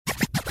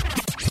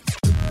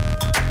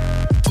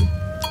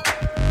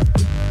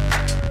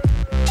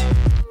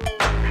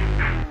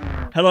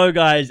Hello,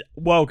 guys.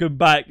 Welcome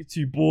back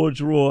to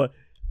Boards Raw,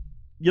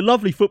 your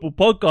lovely football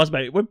podcast,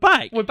 mate. We're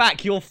back. We're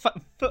back. Your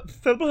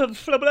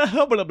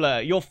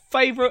your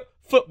favourite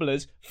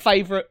footballer's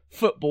favourite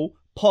football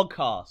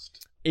podcast.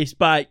 It's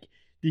back.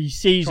 The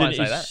season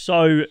is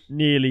so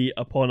nearly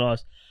upon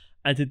us.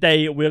 And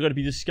today we're going to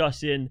be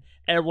discussing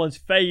everyone's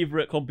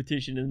favourite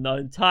competition in the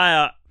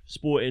entire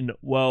sporting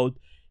world.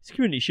 It's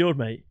Community Shield,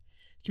 mate.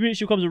 Community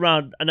Shield comes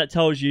around and that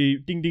tells you,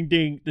 ding, ding,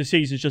 ding, the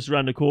season's just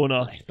around the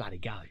corner. Let's bloody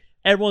go.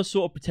 Everyone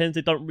sort of pretends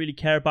they don't really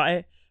care about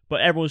it, but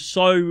everyone's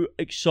so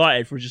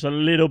excited for just a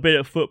little bit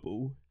of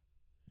football.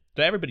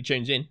 So everybody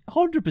tunes in.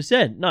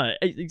 100%. No,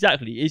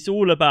 exactly. It's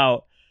all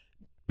about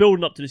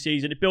building up to the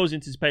season. It builds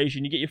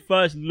anticipation. You get your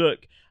first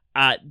look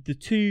at the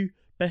two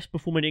best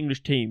performing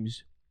English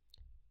teams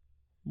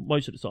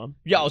most of the time.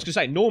 Yeah, I was going to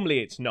say, normally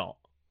it's not.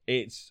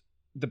 It's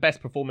the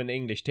best performing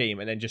English team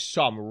and then just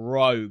some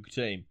rogue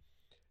team.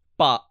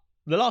 But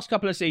the last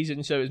couple of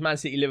seasons, so it was Man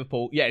City,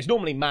 Liverpool. Yeah, it's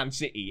normally Man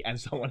City and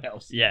someone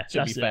else. Yeah,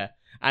 to be fair.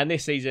 And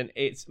this season,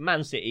 it's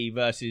Man City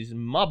versus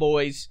my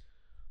boys,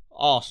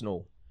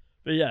 Arsenal.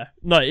 But yeah,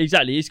 no,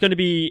 exactly. It's going to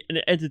be an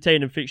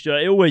entertaining fixture.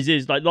 It always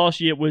is. Like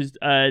last year, it was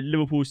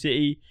Liverpool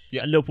City,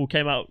 and Liverpool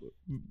came out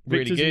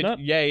really good. In that.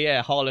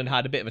 Yeah. Haaland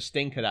had a bit of a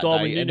stinker that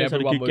Darwin day, and Núñez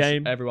had a good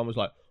game. Everyone was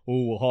like,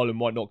 "Oh, Haaland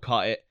might not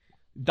cut it."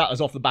 That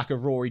was off the back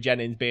of Rory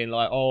Jennings being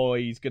like, "Oh,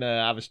 he's gonna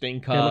have a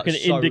stinker." Yeah,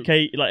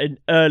 like an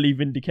early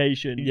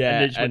vindication.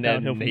 Yeah, and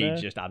then he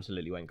just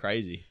absolutely went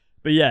crazy.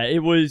 But yeah,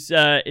 it was.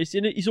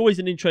 It's always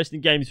an interesting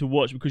game to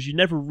watch because you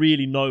never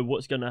really know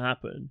what's going to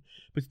happen.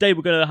 But today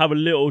we're going to have a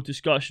little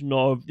discussion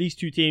of these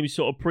two teams,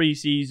 sort of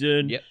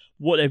pre-season,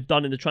 what they've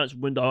done in the transfer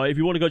window. If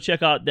you want to go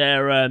check out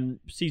their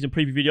season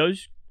preview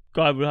videos,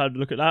 go have a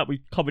look at that.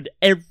 We've covered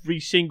every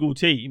single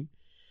team.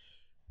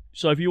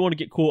 So if you want to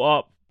get caught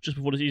up just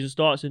before the season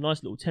starts, a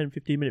nice little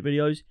 10-15 minute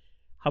videos,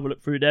 have a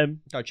look through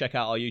them. Go check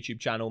out our YouTube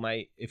channel,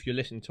 mate. If you're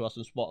listening to us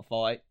on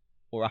Spotify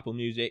or Apple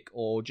Music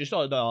or just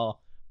on our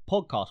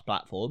podcast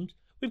platforms,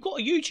 we've got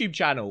a YouTube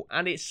channel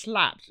and it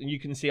slaps, and you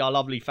can see our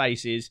lovely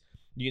faces.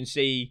 You can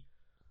see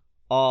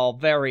our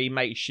very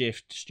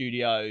makeshift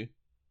studio,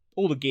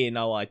 all the gear,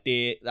 no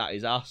idea. That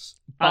is us.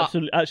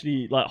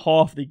 Actually, like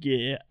half the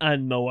gear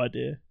and no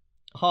idea.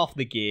 Half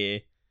the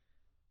gear.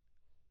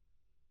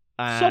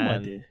 And some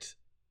idea.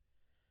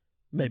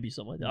 Maybe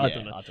some idea. I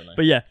don't know.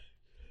 But yeah,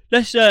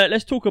 let's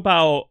talk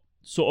about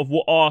sort of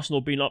what Arsenal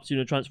have been up to in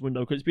the transfer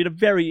window, because it's been a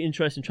very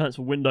interesting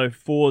transfer window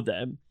for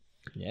them.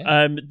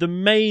 Yeah. The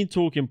main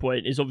talking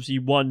point is obviously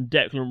one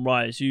Declan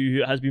Rice,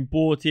 who has been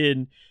brought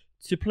in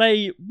to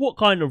play what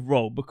kind of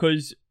role?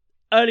 Because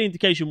early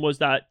indication was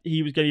that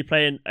he was going to be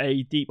playing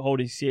a deep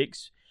holding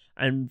six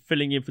and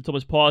filling in for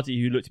Thomas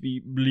Partey, who looked to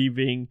be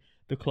leaving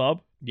the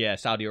club. Yeah,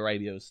 Saudi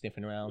Arabia was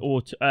sniffing around,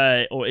 or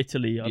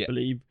Italy, I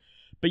believe.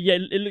 But yeah,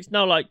 it looks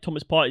now like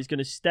Thomas Partey is going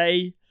to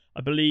stay.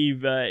 I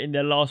believe in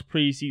their last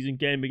pre-season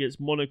game against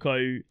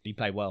Monaco, he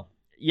played well.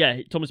 Yeah,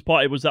 Thomas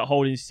Partey was that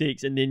holding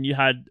six, and then you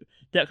had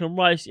Declan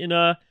Rice in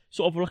a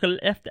sort of like a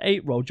left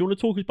 8 role. Do you want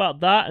to talk about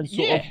that and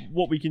sort of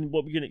what we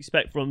can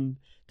expect from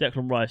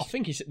Declan Rice? I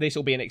think this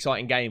will be an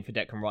exciting game for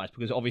Declan Rice,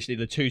 because obviously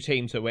the two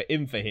teams that were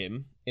in for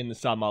him in the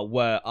summer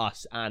were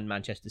us and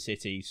Manchester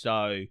City.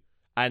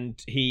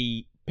 And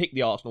he picked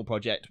the Arsenal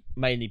project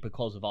mainly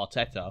because of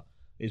Arteta,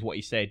 is what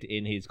he said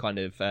in his kind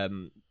of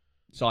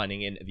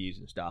signing interviews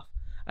and stuff.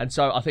 And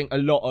so I think a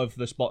lot of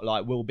the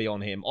spotlight will be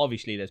on him.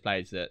 Obviously, there's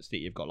players that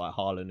City have got like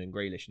Haaland and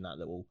Grealish and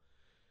that will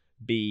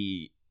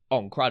be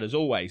on crowd as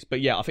always.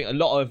 But yeah, I think a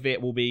lot of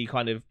it will be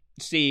kind of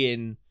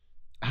seeing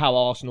how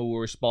Arsenal will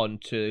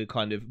respond to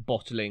kind of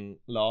bottling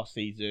last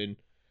season.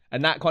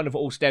 And that kind of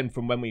all stemmed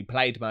from when we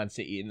played Man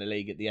City in the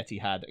league at the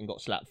Etihad and got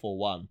slapped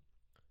 4-1.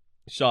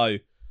 So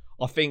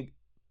I think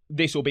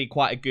this will be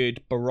quite a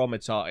good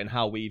barometer in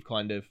how we've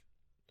kind of...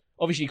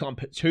 Obviously, you can't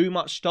put too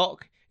much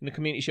stock in the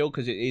Community Shield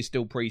because it is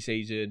still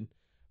pre-season,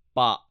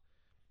 but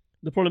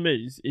the problem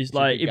is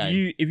like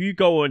if you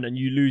go on and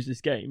you lose this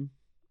game,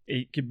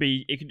 it could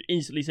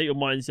instantly set your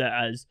mindset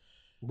as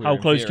how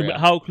close can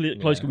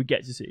we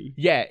get to City?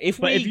 Yeah, if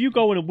you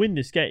go on and win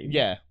this game,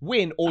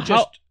 win or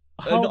just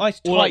a nice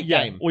tight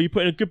game, or you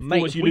put in a good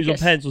performance, you lose on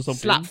pens or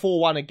something. Slap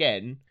 4-1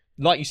 again,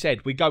 like you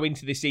said, we go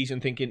into this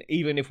season thinking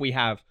even if we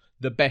have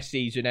the best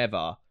season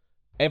ever,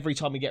 every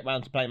time we get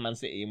round to playing Man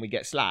City and we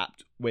get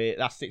slapped,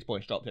 that's 6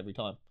 points dropped every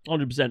time.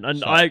 100%.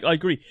 And I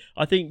agree.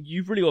 I think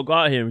you've really got to go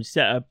out here and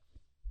set a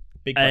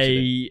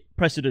big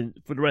precedent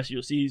for the rest of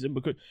your season,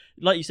 because,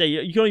 like you say,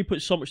 you can only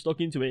put so much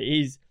stock into it.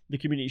 It is the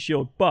Community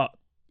Shield. But,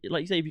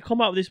 like you say, if you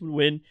come out with this and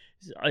win,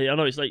 I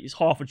know it's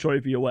half a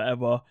trophy or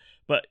whatever,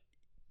 but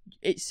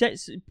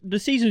the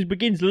season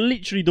begins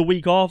literally the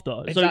week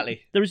after. Exactly.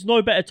 So there is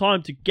no better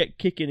time to get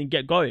kicking and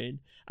get going.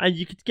 And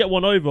you could get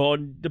one over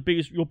on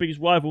your biggest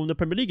rival in the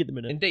Premier League at the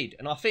minute. Indeed.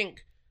 And I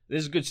think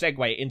this is a good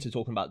segue into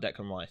talking about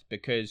Declan Rice,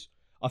 because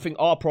I think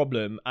our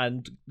problem,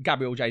 and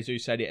Gabriel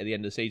Jesus said it at the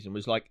end of the season,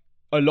 was like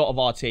a lot of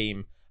our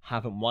team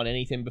haven't won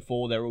anything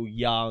before. They're all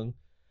young.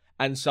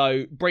 And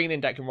so bringing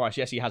in Declan Rice,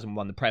 yes, he hasn't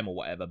won the Prem or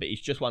whatever, but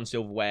he's just won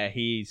silverware.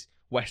 He's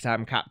West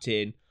Ham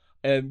captain.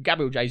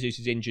 Gabriel Jesus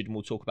is injured, and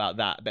we'll talk about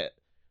that. But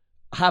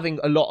having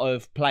a lot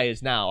of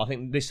players now, I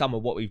think this summer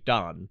what we've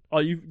done.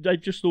 They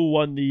just all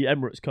won the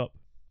Emirates Cup.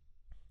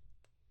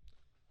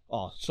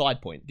 Oh,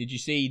 side point. Did you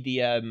see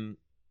the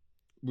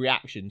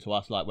reaction to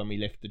us when we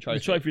lifted the trophy?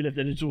 The trophy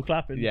lifted, it's all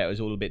clapping. Yeah, it was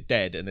all a bit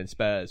dead. And then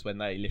Spurs, when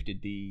they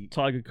lifted the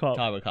Tiger Cup,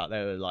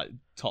 they were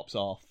tops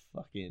off,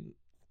 fucking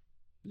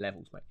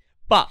levels, mate.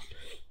 But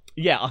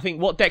yeah, I think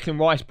what Declan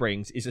Rice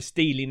brings is a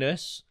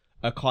steeliness,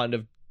 a kind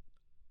of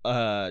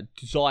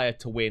desire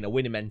to win, a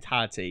winning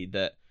mentality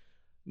that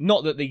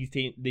not that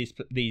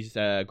these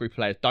group of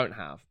players don't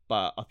have,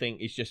 but I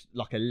think it's just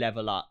like a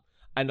level up.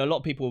 And a lot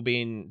of people have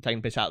been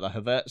taking piss out of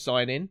the Havertz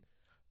signing,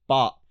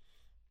 but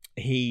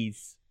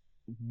he's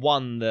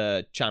won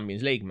the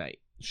Champions League, mate.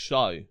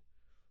 So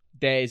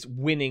there's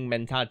winning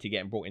mentality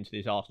getting brought into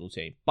this Arsenal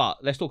team.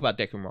 But let's talk about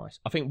Declan Rice.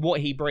 I think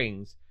what he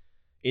brings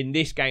in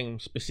this game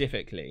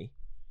specifically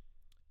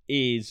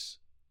is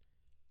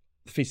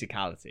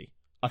physicality.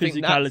 I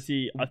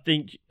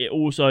think it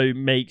also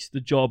makes the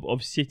job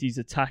of City's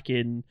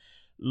attacking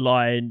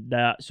line,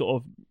 that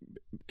sort of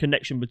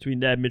connection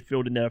between their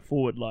midfield and their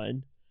forward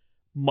line,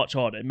 much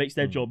harder. It makes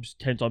their jobs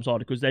 10 times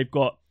harder because they've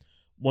got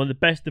one of the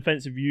best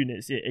defensive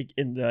units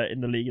in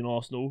the league in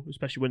Arsenal,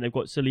 especially when they've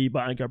got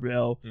Saliba and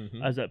Gabriel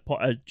as a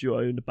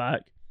duo in the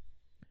back.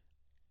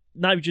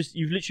 Now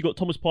you've literally got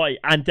Thomas Partey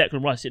and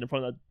Declan Rice sitting in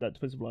front of that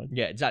defensive line.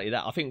 Yeah, exactly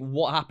that. I think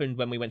what happened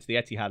when we went to the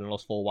Etihad and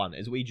lost 4-1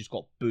 is we just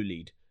got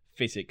bullied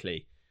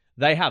physically.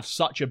 They have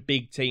such a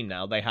big team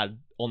now. They had,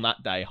 on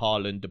that day,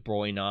 Haaland, De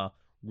Bruyne,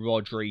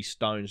 Rodri,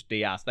 Stones,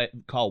 Diaz,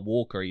 Kyle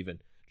Walker even,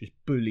 just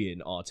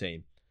bullying our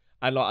team.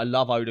 And I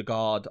love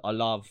Odegaard. I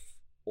love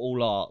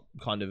all our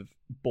kind of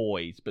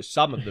boys, but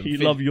some of them... You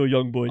love your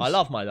young boys. I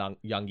love my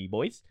youngy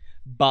boys.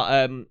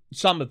 But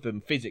some of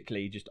them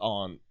physically just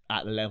aren't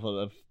at the level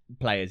of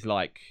players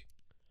like,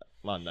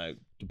 I don't know,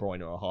 De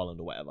Bruyne or Haaland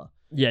or whatever.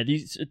 Yeah,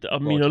 a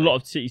lot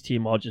of City's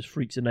team are just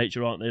freaks of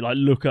nature, aren't they?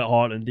 Look at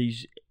Haaland.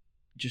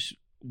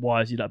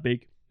 Why is he that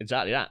big?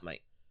 Exactly that,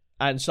 mate.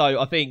 And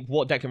so I think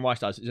what Declan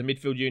Rice does is a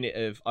midfield unit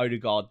of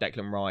Odegaard,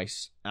 Declan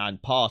Rice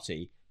and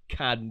Partey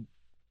can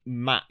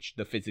match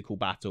the physical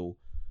battle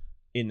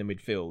in the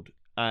midfield.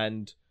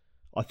 And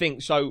I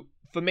think, so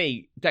for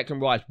me,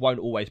 Declan Rice won't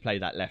always play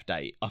that left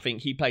eight. I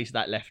think he plays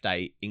that left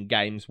eight in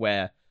games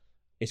where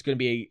it's going to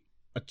be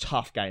a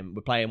tough game.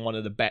 We're playing one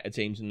of the better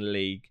teams in the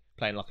league,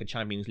 playing like a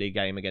Champions League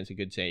game against a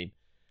good team.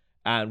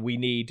 And we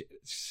need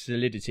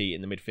solidity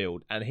in the midfield.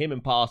 And him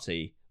and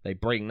Partey, they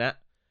bring that.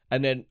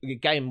 And then a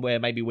game where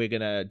maybe we're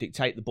going to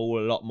dictate the ball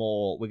a lot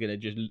more, we're going to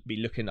just be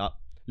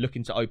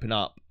looking to open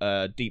up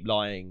a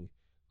deep-lying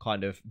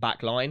kind of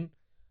back line.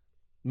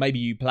 Maybe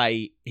you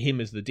play him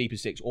as the deeper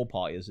six or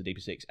Partey as the deeper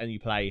six, and you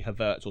play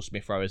Havertz or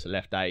Smith-Rowe as the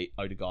left eight,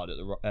 Odegaard at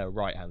the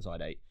right-hand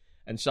side eight.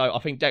 And so I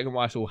think Declan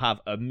Rice will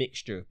have a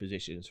mixture of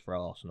positions for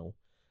Arsenal.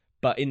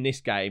 But in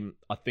this game,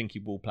 I think he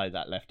will play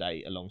that left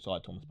eight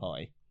alongside Thomas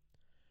Partey.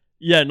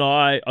 Yeah, no,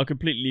 I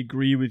completely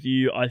agree with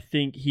you. I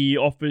think he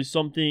offers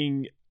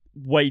something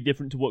way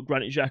different to what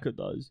Granit Xhaka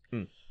does.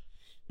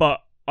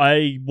 But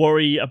I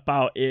worry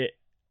about it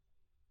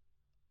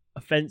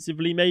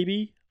offensively,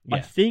 maybe. Yeah. I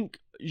think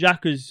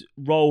Xhaka's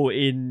role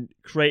in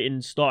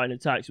creating starting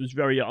attacks was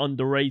very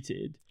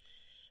underrated.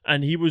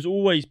 And he was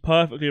always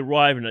perfectly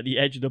arriving at the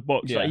edge of the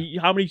box. Yeah.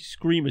 How many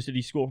screamers did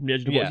he score from the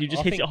edge of the box? He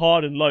just hits it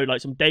hard and low,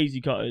 like some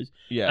daisy cutters.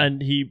 Yeah.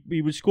 And he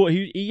would score.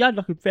 He had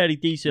a fairly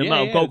decent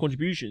amount of goal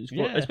contributions,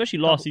 especially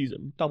last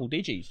season. Double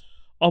digits.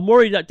 I'm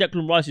worried that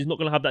Declan Rice is not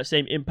going to have that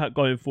same impact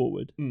going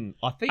forward.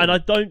 I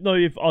don't know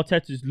if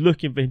Arteta's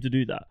looking for him to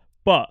do that.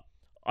 But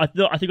I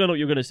think I know what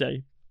you're going to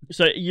say.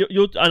 So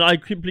you're and I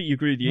completely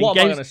agree with you. What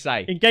am I going to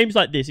say? In games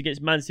like this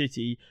against Man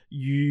City,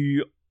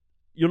 you're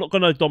not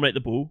going to dominate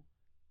the ball.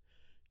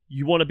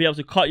 You want to be able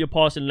to cut your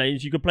passing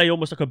lanes. You could play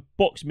almost like a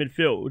box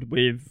midfield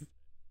with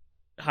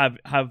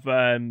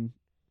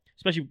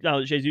especially now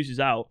that Jesus is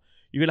out.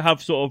 You're going to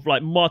have sort of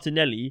like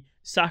Martinelli,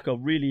 Saka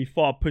really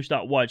far pushed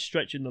out wide,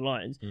 stretching the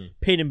lines,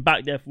 pinning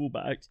back their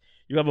fullbacks.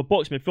 You have a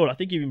box midfield. I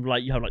think even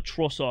you have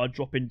Trossard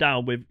dropping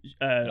down with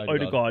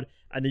Odegaard,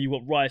 and then you've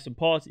got Rice and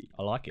Partey.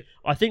 I like it.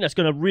 I think that's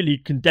going to really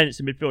condense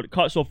the midfield. It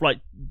cuts off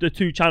the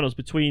two channels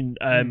between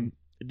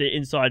the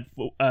inside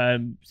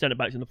centre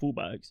backs and the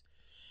fullbacks.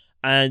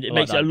 And it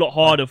makes it a lot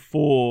harder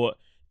for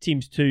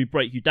teams to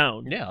break you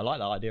down. Yeah, I like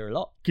that idea a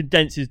lot.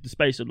 Condenses the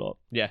space a lot.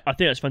 Yeah. I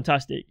think that's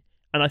fantastic.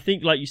 And I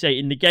think, like you say,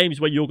 in the games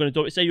where you're going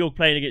to say you're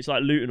playing against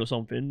Luton or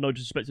something, no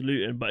disrespect to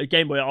Luton, but a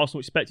game where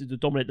Arsenal expected to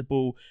dominate the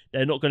ball,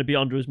 they're not going to be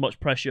under as much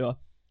pressure.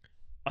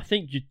 I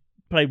think you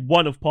play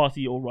one of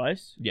Partey or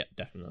Rice. Yeah,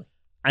 definitely.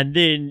 And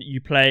then you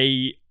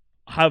play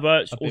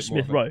Havertz or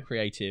Smith-Rowe.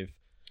 Creative.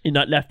 In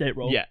that left eight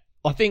role. Yeah.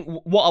 I think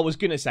what I was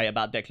going to say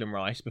about Declan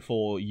Rice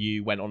before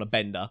you went on a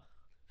bender,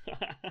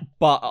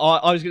 but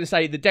I was going to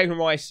say that Declan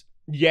Rice,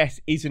 yes,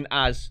 isn't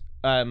as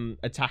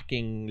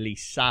attackingly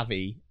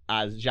savvy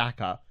as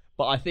Xhaka,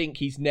 but I think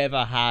he's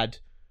never had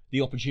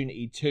the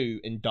opportunity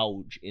to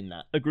indulge in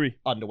that. Agree.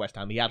 Under West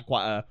Ham. He had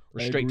quite a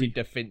restricted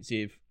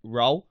defensive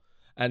role.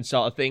 And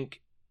so I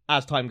think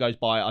as time goes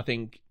by, I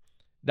think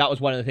that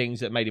was one of the things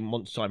that made him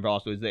monster sign for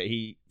Arsenal, is that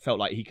he felt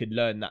like he could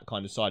learn that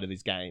kind of side of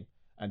his game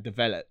and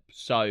develop.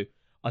 So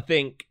I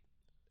think,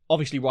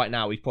 obviously, right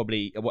now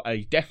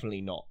he's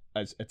definitely not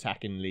as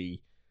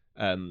attackingly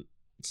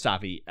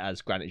savvy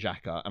as Granit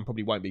Xhaka, and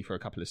probably won't be for a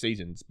couple of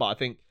seasons. But I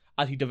think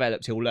as he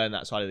develops, he'll learn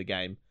that side of the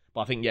game.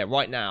 But I think,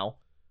 right now,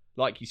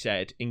 like you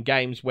said, in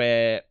games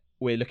where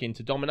we're looking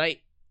to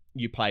dominate,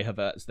 you play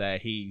Havertz there.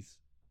 He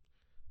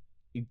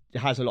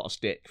has a lot of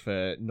stick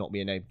for not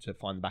being able to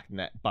find the back of the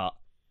net, but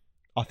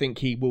I think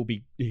he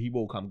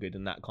will come good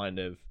in that kind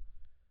of,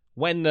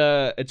 when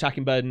the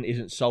attacking burden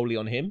isn't solely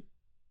on him,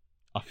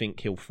 I think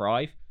he'll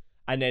thrive.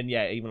 And then,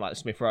 even like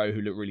Smith Rowe,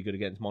 who looked really good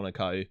against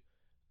Monaco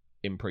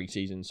in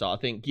pre-season. So I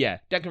think,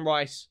 Declan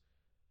Rice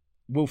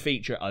will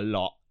feature a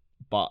lot,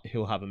 but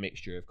he'll have a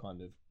mixture of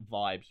kind of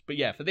vibes. But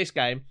for this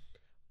game,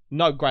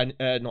 not Granit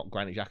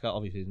Xhaka,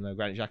 obviously there's no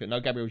Granit Xhaka, no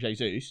Gabriel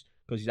Jesus,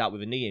 because he's out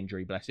with a knee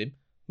injury, bless him.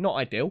 Not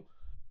ideal.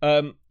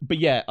 But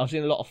I've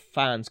seen a lot of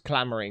fans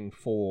clamouring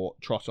for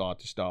Trossard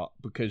to start,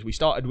 because we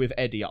started with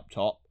Eddie up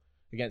top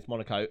against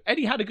Monaco.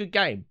 Eddie had a good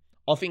game.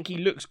 I think he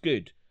looks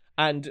good.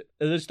 And at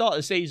the start of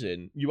the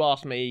season, you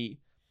asked me...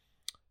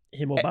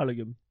 him or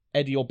Balogun?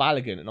 Eddie or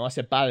Balogun, and I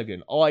said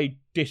Balogun. I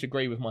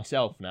disagree with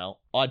myself now.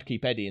 I'd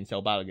keep Eddie and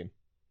sell Balogun.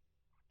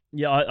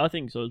 Yeah, I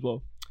think so as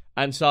well.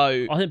 And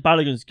so... I think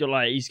Balogun's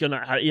I think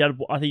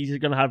he's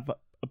going to have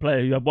a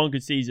player who had one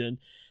good season,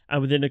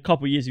 and within a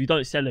couple of years, if you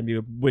don't sell him,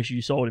 you wish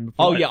you sold him.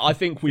 I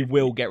think we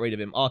will get rid of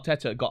him.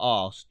 Arteta got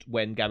asked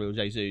when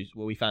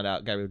we found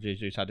out Gabriel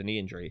Jesus had a knee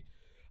injury,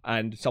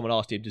 and someone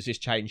asked him, does this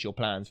change your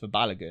plans for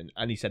Balogun?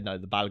 And he said, no,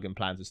 the Balogun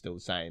plans are still the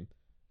same.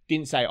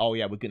 Didn't say,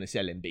 we're going to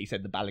sell him, but he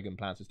said the Balogun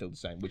plans are still the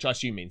same, which I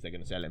assume means they're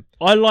going to sell him.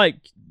 I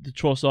like the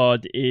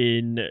Trossard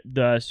in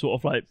the sort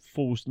of like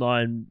false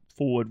nine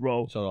forward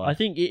role. I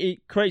think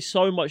it creates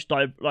so much,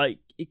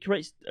 it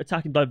creates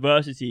attacking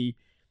diversity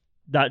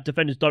that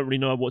defenders don't really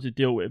know what to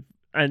deal with.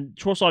 And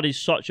Trossard is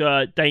such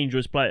a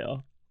dangerous player.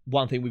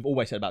 One thing we've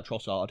always said about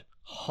Trossard,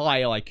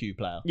 high IQ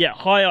player. Yeah,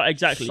 high,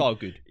 exactly. So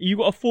good. You've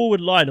got a forward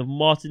line of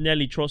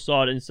Martinelli,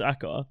 Trossard and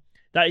Saka.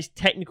 That is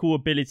technical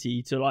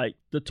ability to like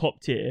the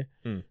top tier.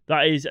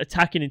 That is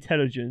attacking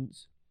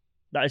intelligence.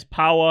 That is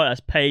power. That's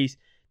pace.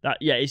 That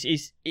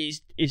it's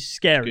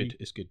scary.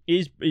 It's good.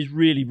 It's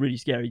really, really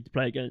scary to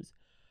play against.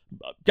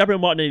 Gabriel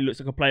Martinelli looks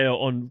like a player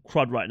on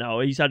crud right now.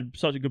 He's had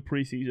such a good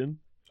preseason.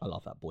 I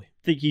love that boy.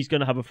 I think he's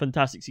going to have a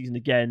fantastic season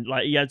again.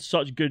 Like, he had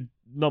such good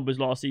numbers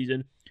last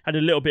season. Had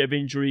a little bit of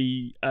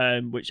injury,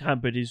 which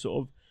hampered his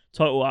sort of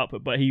total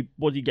output. But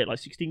what did he get, like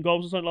 16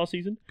 goals or something last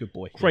season? Good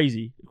boy.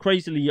 Crazy.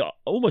 Crazily,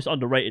 almost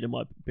underrated in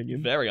my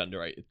opinion. Very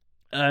underrated.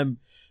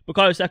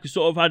 Bukayo Saka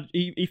sort of had,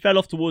 he fell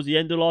off towards the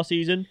end of last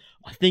season.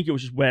 I think it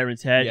was just wear and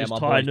tear, just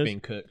tiredness. Boy's been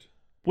cooked.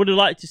 Would have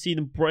liked to see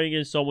them bring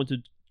in someone to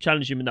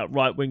challenge him in that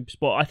right wing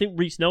spot. I think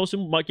Reece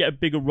Nelson might get a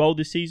bigger role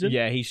this season.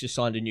 Yeah, he's just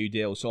signed a new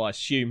deal, so I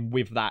assume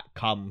with that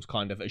comes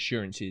kind of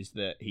assurances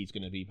that he's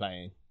going to be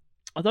playing.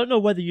 I don't know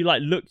whether you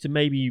look to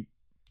maybe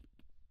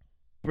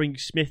bring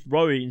Smith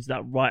Rowe into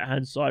that right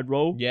hand side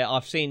role. Yeah,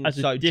 I've seen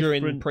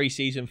during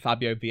pre-season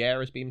Fabio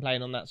Vieira's been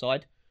playing on that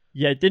side.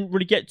 Yeah, didn't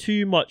really get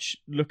too much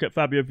look at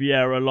Fabio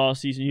Vieira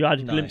last season. You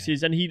had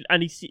glimpses, and you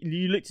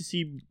look to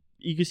see,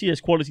 you can see there's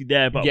quality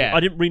there, but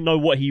I didn't really know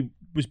what he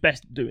was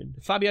best doing.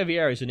 Fabio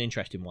Vieira is an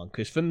interesting one,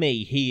 because for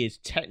me, he is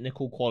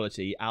technical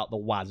quality out the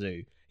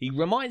wazoo. He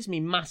reminds me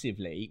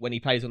massively, when he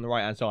plays on the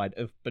right-hand side,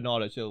 of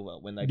Bernardo Silva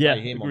when they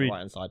play him on the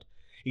right-hand side.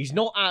 He's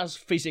not as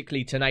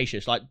physically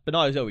tenacious. Like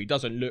Bernardo Silva, he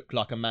doesn't look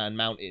like a man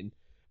mountain,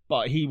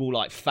 but he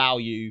will foul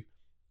you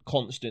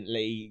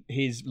constantly.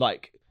 His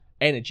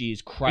energy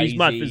is crazy. He's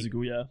mad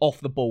physical, yeah.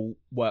 Off the ball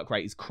work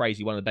rate is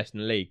crazy, one of the best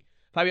in the league.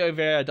 Fabio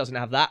Vieira doesn't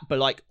have that,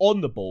 but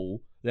on the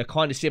ball, they're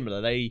kind of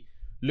similar. They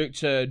look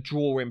to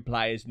draw in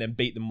players and then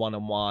beat them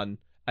one-on-one,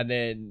 and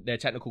then their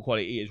technical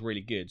quality is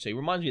really good. So he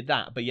reminds me of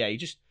that, but he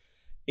just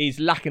is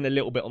lacking a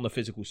little bit on the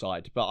physical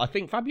side. But I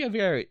think Fabio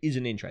Vieira is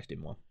an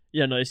interesting one.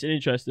 Yeah, no, it's an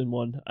interesting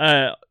one.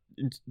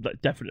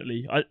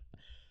 Definitely.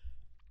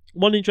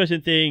 One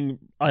interesting thing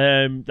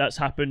that's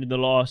happened in the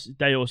last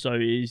day or so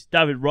is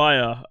David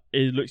Raya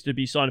looks to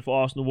be signed for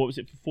Arsenal. What was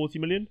it, for 40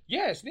 million?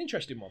 Yeah, it's an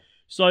interesting one.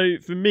 So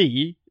for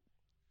me,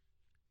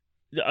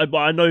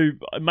 I know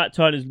Matt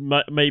Turner's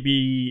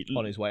maybe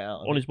on his way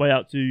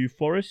out. To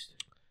Forest.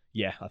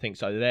 Yeah, I think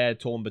so. They're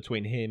torn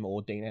between him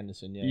or Dean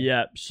Henderson. Yeah.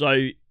 Yeah.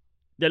 So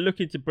they're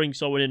looking to bring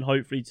someone in,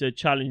 hopefully, to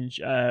challenge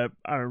Aaron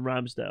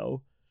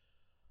Ramsdale.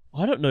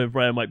 I don't know if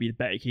Raya might be the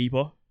better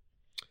keeper.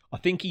 I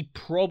think he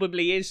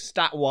probably is.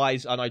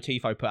 Stat-wise, I know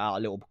Tifo put out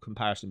a little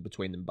comparison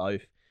between them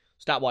both.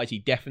 Stat-wise, he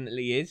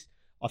definitely is.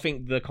 I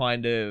think the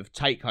kind of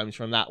take-homes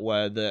from that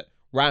were that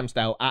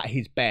Ramsdale, at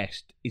his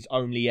best, is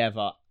only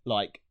ever,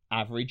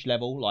 average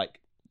level.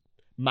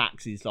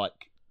 Max is,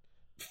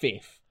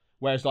 fifth.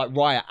 Whereas,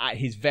 Raya, at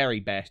his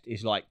very best,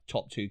 is,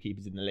 top two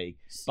keepers in the league.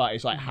 But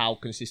it's, how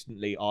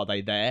consistently are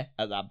they there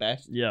at that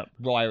best? Yeah.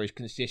 Raya is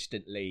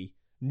consistently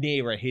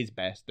nearer his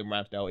best than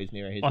Ramsdale is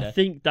nearer his best. I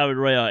think David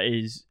Raya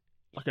is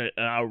an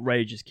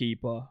outrageous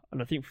keeper, and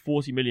I think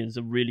 40 million is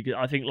a really good.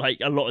 I think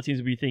a lot of teams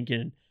will be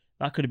thinking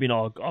That could have been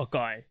our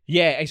guy.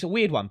 Yeah, it's a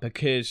weird one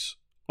because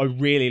I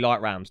really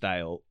like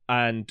Ramsdale,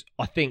 and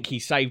I think he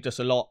saved us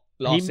a lot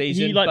last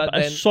season. He but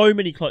then... so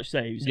many clutch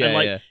saves. Yeah,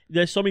 and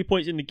there's so many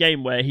points in the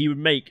game where he would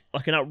make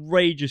like an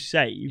outrageous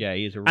save. Yeah,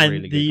 he is a really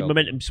good and the goal.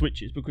 momentum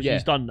switches because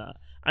he's done that.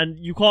 And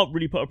you can't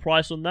really put a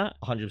price on that.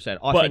 100%.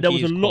 But there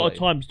was a lot of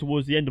times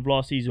towards the end of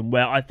last season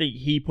where I think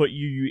he put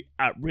you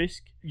at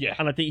risk. Yeah.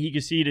 And I think he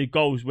conceded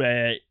goals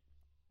where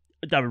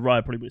David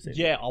Raya probably would have saved.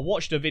 Yeah, I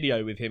watched a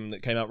video with him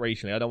that came out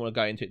recently. I don't want to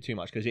go into it too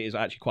much because it is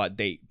actually quite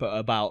deep, but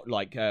about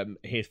like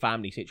his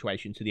family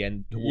situation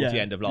towards the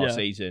end of last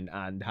season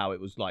and how it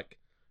was like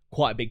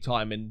quite a big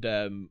time.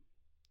 And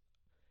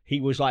he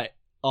was like,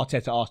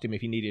 Arteta asked him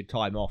if he needed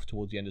time off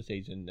towards the end of the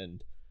season,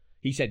 and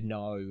he said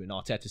no, and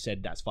Arteta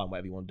said that's fine,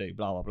 whatever you want to do,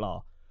 blah, blah,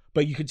 blah.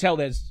 But you could tell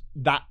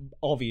that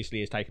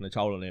obviously has taken a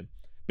toll on him.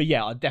 But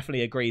yeah, I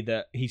definitely agree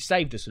that he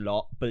saved us a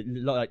lot, but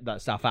like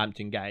that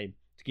Southampton game,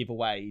 to give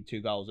away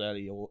 2 goals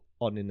early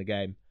on in the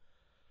game,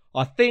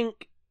 I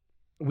think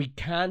we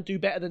can do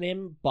better than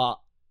him,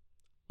 but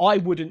I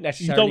wouldn't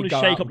necessarily You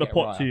don't want to shake up the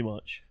pot too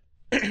much.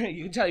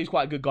 You can tell he's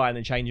quite a good guy in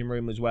the changing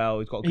room as well.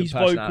 He's got a good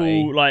personality.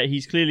 He's vocal, like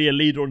he's clearly a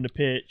leader on the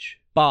pitch.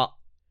 But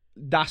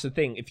that's the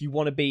thing. If you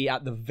want to be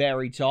at the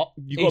very top,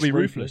 you got to be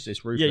ruthless.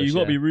 It's ruthless. Yeah, you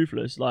got to be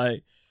ruthless.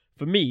 Like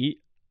for me,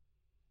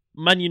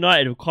 Man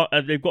United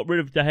they've got rid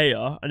of De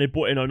Gea and they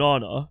brought in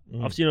Onana.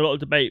 I've seen a lot of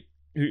debate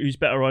who's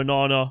better,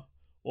 Onana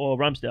or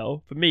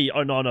Ramsdale. For me,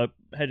 Onana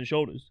head and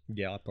shoulders.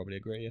 Yeah, I'd probably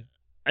agree. Yeah.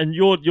 And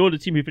you're the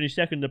team who finished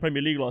second in the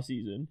Premier League last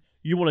season.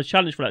 You want to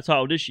challenge for that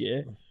title this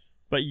year,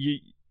 but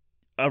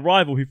a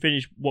rival who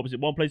finished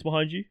one place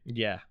behind you.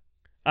 Yeah,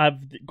 have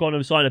gone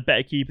and signed a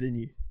better keeper than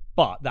you.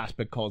 But that's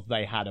because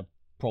they had a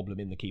problem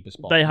in the keeper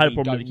spot. They had a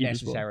problem in the keeper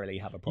spot. We don't necessarily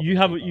have a problem. You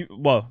have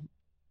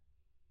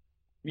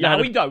No,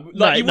 we don't.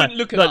 Like, you wouldn't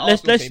look at the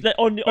Arsenal team.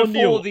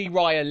 Before the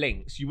Raya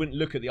links, you wouldn't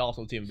look at the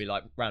Arsenal team and be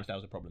like,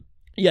 Ramsdale's a problem.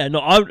 Yeah,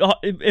 no.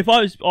 If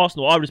I was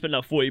Arsenal, I would have spent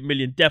that 40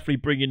 million definitely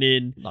bringing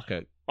in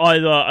like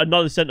either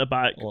another centre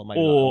back or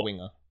maybe like a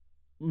winger.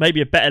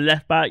 Maybe a better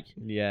left back.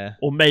 Yeah.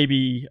 Or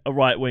maybe a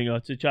right winger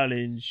to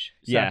challenge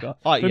Saka.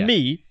 Yeah. For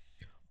me,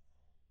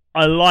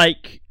 I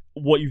like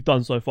what you've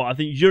done so far. I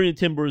think Jurrien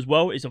Timber as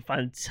well is a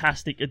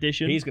fantastic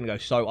addition. He's going to go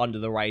so under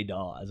the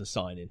radar as a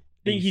signing.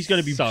 I think he's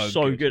going to be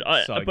so good.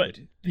 But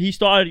good. He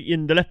started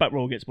in the left back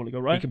role against Monaco,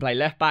 right? He can play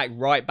left back,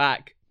 right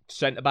back,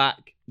 centre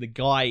back. The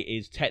guy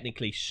is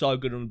technically so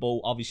good on the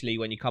ball. Obviously,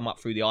 when you come up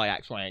through the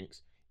Ajax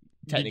ranks,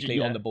 technically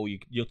on the ball,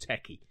 you're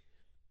techie.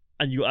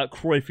 And you got that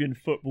Cruyffian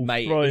football.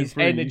 Mate, his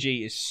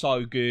energy is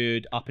so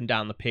good up and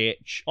down the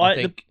pitch. I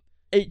think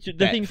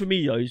the thing for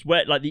me though is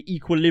where like the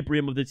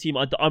equilibrium of the team.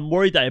 I'm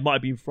worried that it might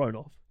have been thrown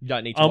off. You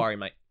don't need to worry,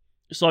 mate.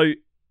 So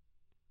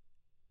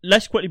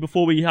let's quickly,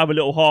 before we have a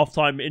little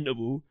half-time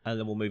interval, and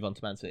then we'll move on to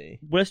Man City.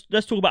 Let's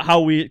talk about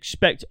how we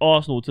expect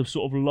Arsenal to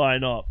sort of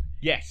line up.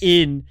 Yes.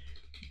 In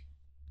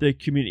the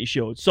Community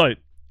Shield. So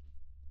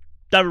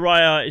David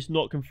Raya is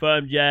not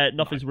confirmed yet.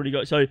 Nothing's really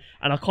got and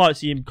I can't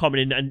see him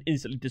coming in and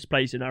instantly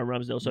displacing Aaron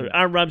Ramsdale. So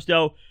Aaron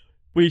Ramsdale,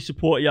 we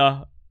support you.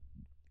 I'm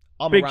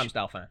a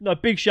Ramsdale fan. No,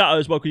 big shout out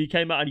as well because he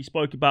came out and he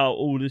spoke about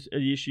all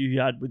the issue he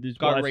had with his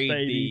wife's baby. Go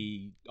read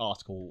the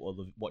article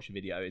or watch the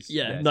video.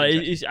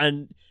 It's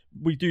and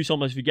we do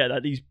sometimes forget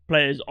that these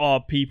players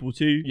are people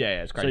too.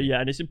 Yeah, it's crazy. So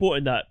and it's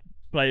important that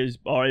players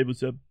are able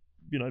to,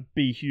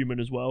 be human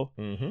as well.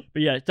 Mm-hmm.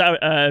 But yeah,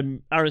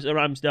 Aaron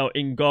Ramsdale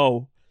in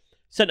goal.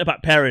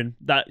 Centre-back pairing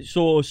that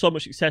saw so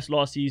much success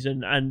last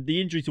season, and the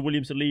injury to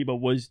William Saliba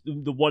was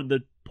the one of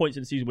the points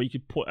in the season where you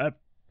could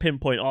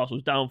pinpoint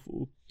Arsenal's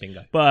downfall.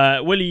 Bingo.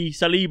 But Willie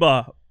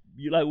Saliba,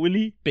 you like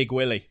Willie? Big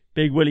Willie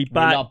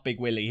back. We love Big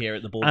Willie here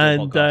at the Ball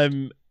Podcast.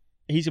 And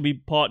he's going to be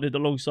partnered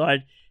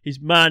alongside his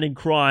man in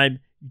crime,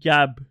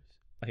 Gab.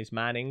 His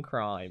man in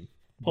crime.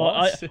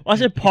 I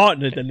said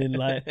partnered and then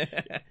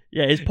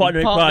his partner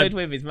in crime. Partnered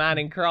with his man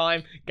in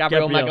crime,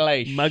 Gabriel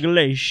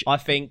Magalhaes. I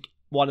think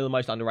one of the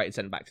most underrated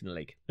centre-backs in the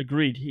league.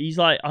 Agreed. He's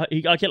like, I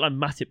get like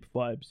Matip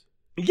vibes.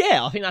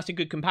 Yeah, I think that's a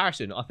good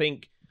comparison. I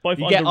think both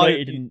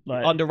underrated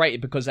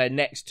underrated because they're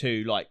next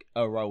to like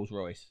a Rolls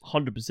Royce.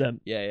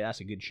 100%. Yeah,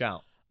 that's a good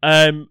shout.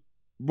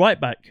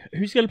 Right back.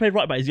 Who's going to play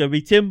right back? Is it going to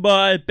be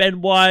Timber,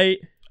 Ben White?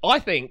 I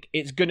think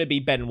it's going to be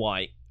Ben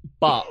White,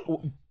 but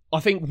I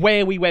think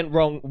where we went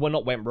wrong,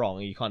 not went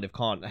wrong, you kind of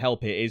can't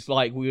help it, is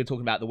like we were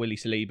talking about the Willie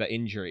Saliba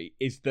injury,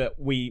 is that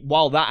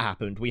while that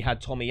happened, we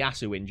had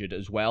Tomiyasu injured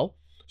as well.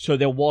 So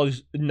there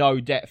was no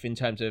depth in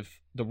terms of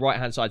the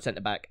right-hand side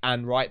centre-back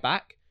and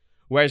right-back.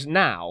 Whereas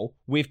now,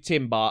 with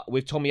Timber,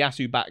 with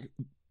Tomiyasu back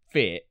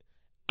fit,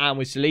 and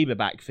with Saliba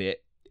back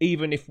fit,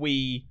 even if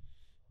we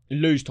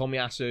lose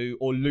Tomiyasu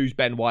or lose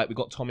Ben White, we've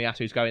got Tomiyasu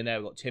who's going there,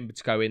 we've got Timber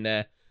to go in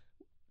there.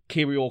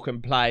 Kirill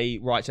can play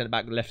right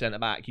centre-back, left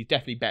centre-back. He's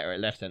definitely better at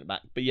left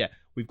centre-back. But yeah,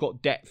 we've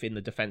got depth in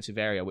the defensive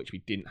area, which we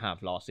didn't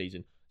have last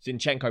season.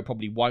 Zinchenko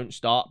probably won't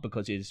start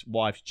because his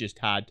wife's just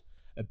had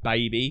a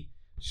baby.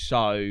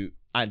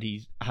 And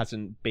he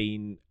hasn't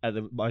been at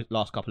the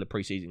last couple of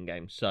pre-season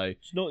games. So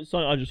it's not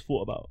something I just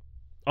thought about.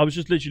 I was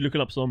just literally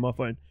looking up something on my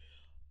phone.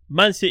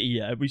 Man City,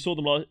 yeah, we saw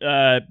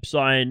them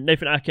sign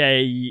Nathan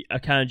Ake,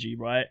 Akanji,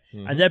 right?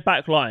 Mm-hmm. And their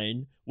back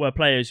line were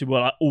players who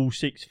were like all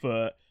 6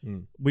 foot.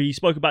 We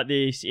spoke about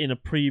this in a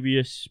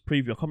previous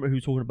preview. I can't remember who we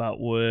were talking about.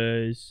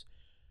 Was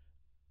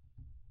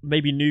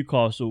maybe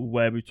Newcastle,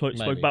 where we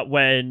spoke about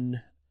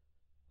when...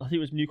 I think it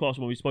was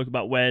Newcastle when we spoke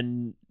about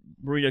when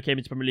Mourinho came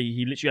into Premier League.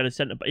 He literally had a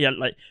centre... He had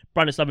like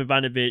Branislav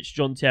Ivanovic,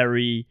 John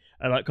Terry,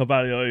 and like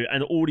Carvalho,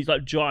 and all these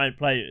like giant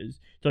players.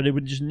 So they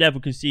would just never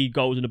concede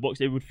goals in the box.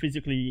 They would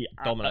physically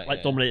dominate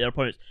their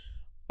opponents.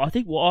 I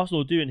think what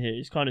Arsenal are doing here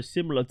is kind of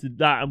similar to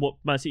that and what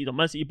Man City done.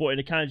 Man City bought in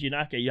Akanji and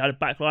Ake. You had a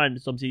back line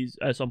at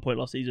some point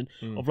last season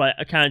of like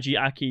Akanji,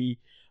 Ake,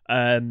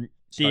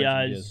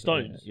 Diaz,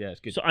 Stones. Yeah,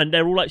 it's good. So, and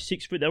they're all like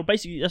 6 foot. They're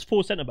basically, that's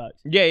 4 centre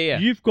backs. Yeah.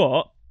 You've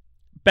got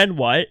Ben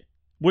White,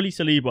 Willie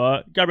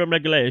Saliba, Gabriel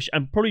Magalhaes,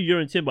 and probably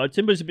Jurgen Timber.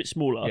 Timber's a bit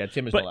smaller. Yeah,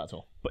 Timber's not that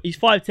tall. But he's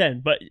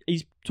 5'10", but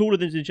he's taller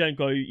than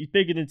Zinchenko. He's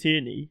bigger than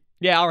Tierney.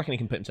 Yeah, I reckon he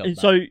can put himself.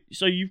 And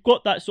so you've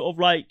got that sort of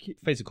like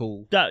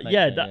physical.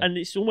 And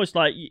it's almost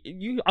like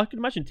I can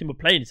imagine Timber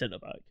playing centre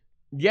back.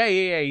 Yeah.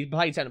 He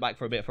played centre back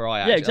for a bit for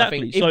Ajax. Yeah, exactly.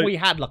 I think if we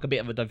had like a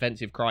bit of a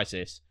defensive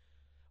crisis,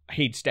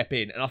 he'd step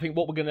in. And I think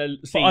what we're gonna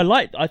see. But I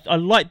like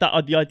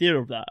that the idea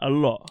of that a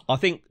lot. I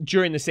think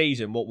during the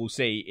season, what we'll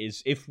see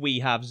is if we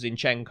have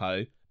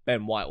Zinchenko,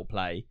 Ben White will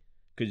play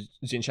because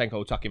Zinchenko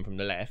will tuck in from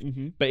the left.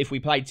 Mm-hmm. But if we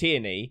play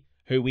Tierney,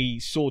 who we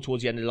saw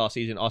towards the end of the last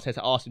season, Arteta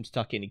asked him to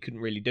tuck in. He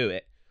couldn't really do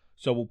it.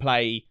 So we'll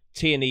play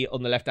Tierney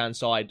on the left-hand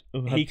side.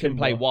 He can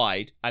play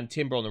wide, and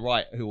Timber on the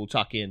right, who will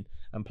tuck in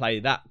and play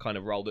that kind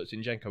of role that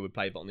Zinchenko would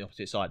play, but on the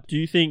opposite side. Do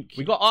you think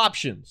we've got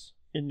options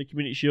in the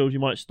Community Shield? You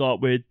might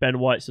start with Ben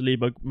White,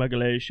 Saliba,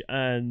 Magalhaes,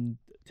 and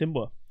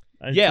Timber.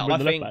 And yeah, Timber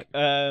I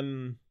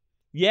think.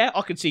 Yeah,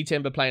 I could see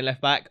Timber playing left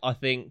back. I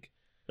think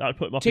that would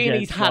put him up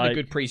Tierney's against, had a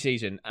good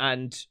pre-season,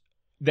 and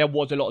there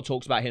was a lot of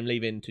talks about him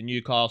leaving to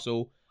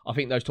Newcastle. I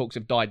think those talks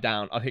have died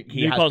down. I think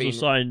Newcastle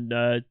signed.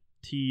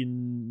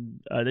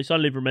 They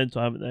signed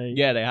Livramento, haven't they?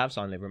 Yeah, they have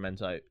signed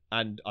Livramento,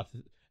 and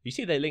you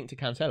see they linked to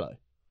Cancelo,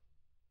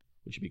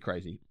 which would be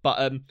crazy.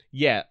 But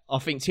yeah, I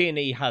think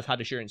Tierney has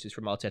had assurances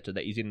from Arteta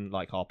that he's in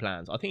like our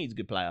plans. I think he's a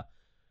good player,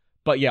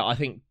 but yeah, I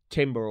think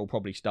Timber will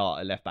probably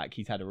start at left back.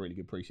 He's had a really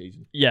good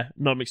pre-season. Yeah,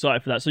 no, I'm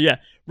excited for that. So yeah,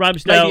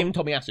 Ramsdale,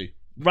 Tomiyasu,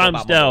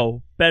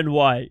 Ben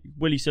White,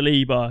 Willie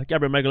Saliba,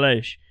 Gabriel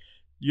Magalhaes,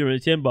 Jurgen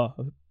Timber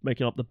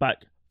making up the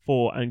back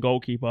 4 and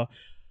goalkeeper.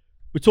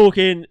 We're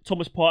talking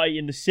Thomas Partey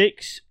in the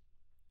 6,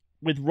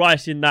 with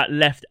Rice in that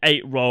left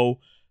 8 role,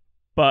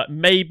 but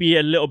maybe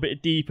a little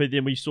bit deeper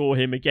than we saw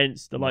him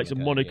against the likes of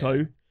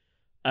Monaco.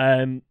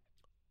 Yeah.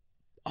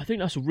 I think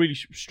that's a really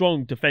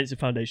strong defensive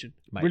foundation.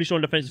 Mate, really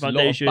strong defensive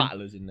foundation. A lot of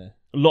battlers in there.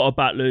 A lot of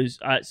battlers.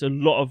 It's a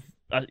lot of.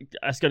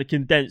 That's going to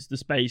condense the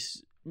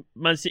space.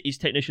 Man City's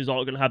technicians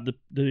aren't going to have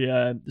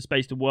the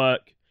space to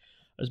work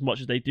as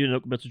much as they do. They're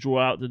not going to be able to draw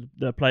out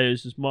the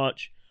players as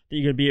much. I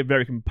think you're going to be a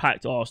very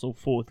compact Arsenal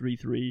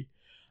 4-3-3.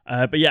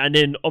 But yeah, and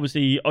then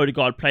obviously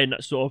Odegaard playing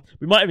that sort of...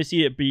 We might even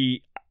see it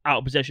be out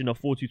of possession of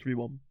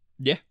 4-2-3-1.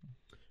 Yeah.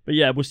 But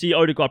yeah, we'll see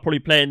Odegaard probably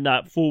playing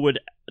that forward,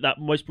 that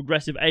most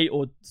progressive 8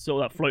 or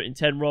sort of that floating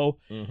 10 role.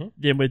 Mm-hmm.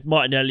 Then with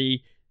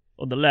Martinelli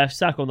on the left,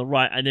 Saka on the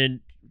right, and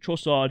then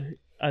Trossard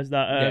as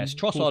that... yes,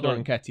 Trossard or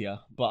Nketiah.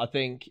 But I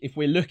think if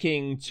we're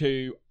looking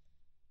to...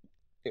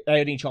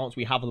 Any chance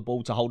we have of the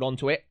ball to hold on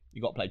to it,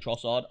 you've got to play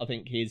Trossard. I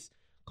think his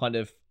kind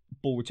of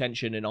ball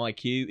retention and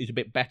IQ is a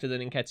bit better than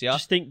Nketiah. I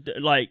just think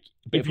that, like,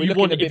 if you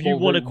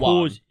want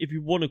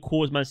to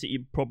cause Man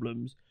City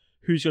problems,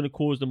 who's going to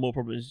cause them more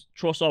problems?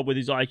 Trossard with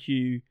his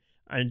IQ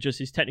and just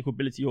his technical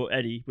ability, or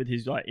Eddie with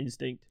his like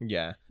instinct?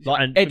 Yeah,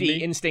 like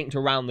Eddie instinct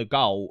around the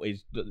goal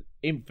is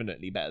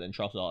infinitely better than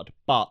Trossard,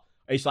 but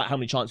it's like how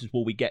many chances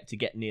will we get to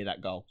get near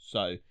that goal?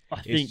 So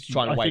I think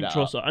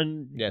Trossard,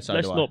 and let's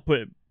not put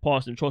it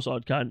past him.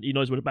 Trossard he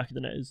knows where the back of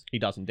the net is. He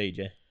does indeed,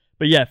 yeah.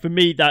 But yeah, for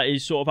me, that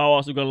is sort of how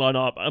Arsenal are going to line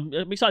up.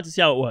 I'm excited to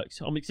see how it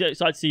works. I'm excited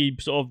to see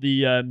sort of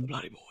the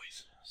bloody boys.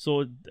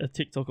 Saw a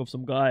TikTok of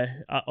some guy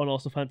on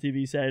Arsenal Fan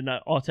TV saying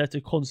that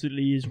Arteta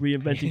constantly is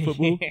reinventing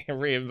football.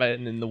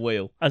 Reinventing the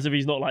wheel. As if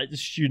he's not like the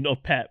student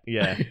of Pep.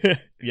 Yeah.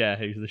 Yeah,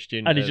 who's the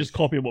student and he's just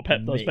copying what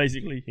Pep does,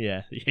 basically.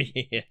 Yeah.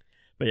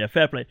 But yeah,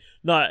 fair play.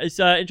 No, it's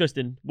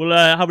interesting. We'll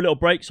have a little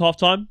break. It's half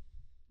time.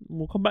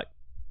 We'll come back.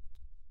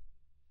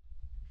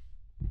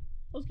 That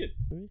was good.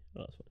 Oh,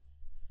 that's fine.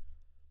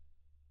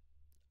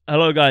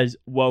 Hello guys,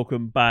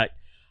 welcome back.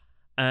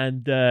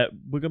 And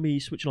we're going to be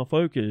switching our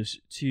focus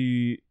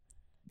to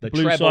the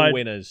treble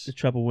winners. The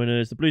treble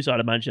winners, the blue side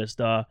of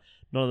Manchester,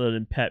 none other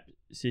than Pep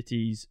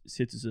City's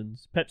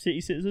citizens. Pep City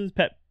citizens?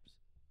 Pep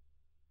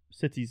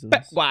citizens.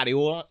 Pep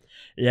Guardiola.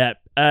 Yeah.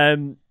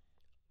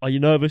 Are you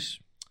nervous?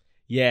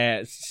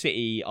 Yeah,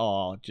 City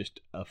are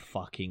just a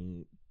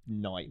fucking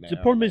nightmare. The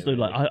problem is though,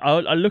 like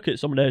I look at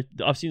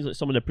I've seen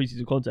some of their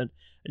preseason content,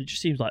 and it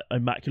just seems like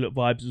immaculate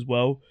vibes as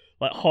well.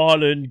 Like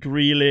Haaland,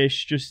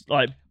 Grealish, just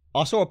like...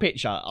 I saw a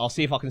picture. I'll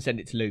see if I can send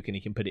it to Luke and he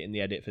can put it in the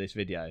edit for this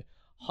video.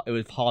 It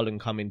was Haaland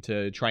coming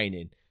to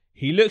training.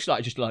 He looks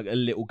like just like a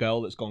little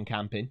girl that's gone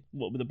camping.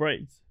 What, with the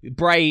braids?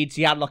 Braids.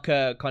 He had like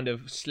a kind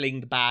of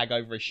slinged bag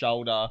over his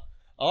shoulder.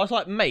 I was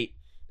like, mate,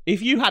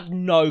 if you had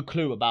no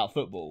clue about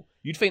football,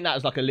 you'd think that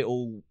was like a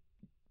little...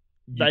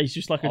 That is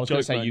just like a joke man. I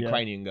was going to say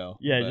Ukrainian girl.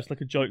 Yeah, just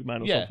like a joke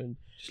man or something.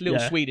 Just a little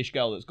Swedish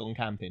girl that's gone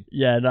camping.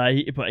 Yeah, no,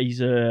 but he's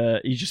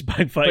just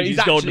bang fighting. But he's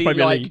actually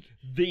like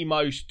the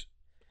most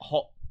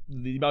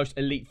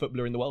elite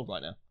footballer in the world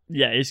right now.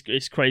 Yeah,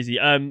 it's crazy.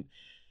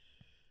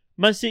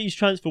 Man City's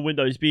transfer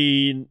window has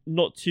been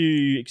not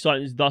too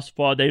exciting thus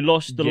far. They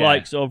lost the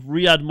likes of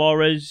Riyad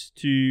Mahrez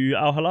to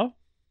Al Hilal.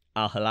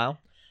 Al Hilal.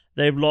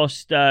 They've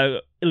lost Ilkay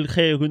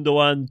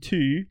Gundogan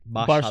to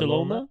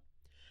Barcelona.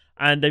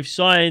 And they've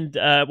signed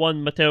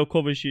one Mateo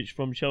Kovacic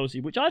from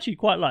Chelsea, which I actually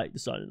quite like the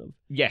signing of.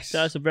 Yes. So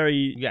that's a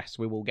very... Yes,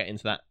 we will get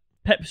into that.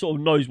 Pep sort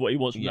of knows what he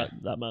wants from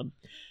that man.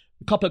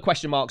 A couple of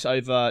question marks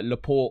over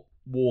Laporte,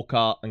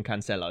 Walker and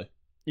Cancelo.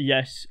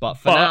 Yes. But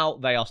for now,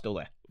 they are still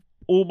there.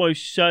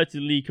 Almost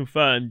certainly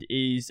confirmed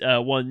is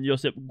one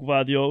Josep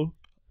Guardiola.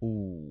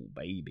 Ooh,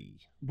 baby.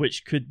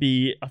 Which could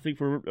be, I think,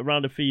 for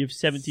around a fee of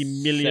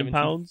 £70 million.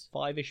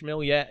 75-ish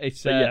mil, yeah.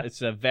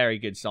 It's a very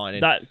good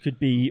signing. That could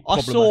be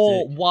problematic. I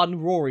saw one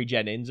Rory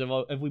Jennings.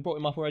 Have we brought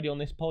him up already on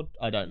this pod?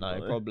 I don't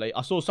know, probably.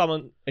 I saw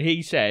someone,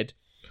 he said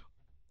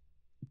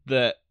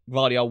that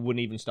Guardiola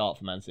wouldn't even start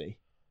for Man City.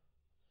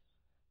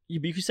 Yeah,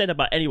 but you could say that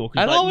about anyone.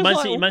 Because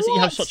Man City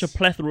have such a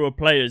plethora of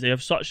players. They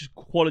have such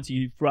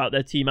quality throughout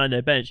their team and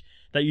their bench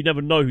that you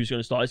never know who's going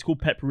to start. It's called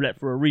Pep Roulette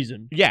for a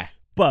reason. Yeah.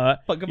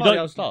 But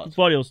Guardiola starts.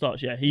 Guardiola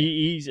starts, yeah.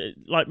 He's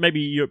like maybe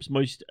Europe's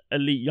most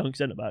elite young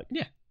centre-back.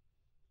 Yeah.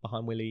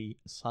 Behind Willie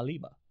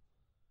Saliba.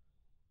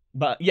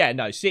 But yeah,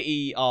 no,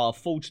 City are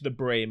full to the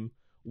brim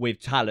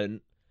with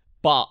talent.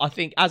 But I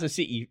think as a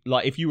City,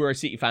 like if you were a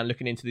City fan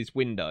looking into this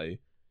window,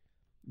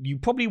 you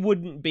probably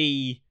wouldn't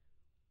be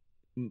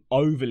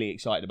overly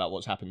excited about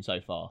what's happened so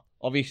far.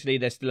 Obviously,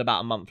 there's still about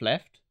a month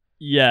left.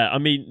 Yeah, I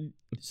mean,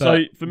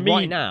 so for me...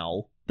 Right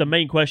now... The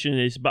main question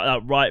is about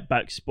that right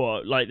back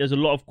spot. Like, there's a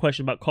lot of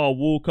question about Kyle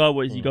Walker.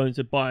 What is he going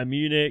to Bayern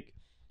Munich?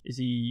 Is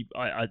he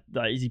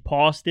is he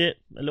past it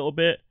a little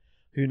bit?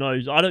 Who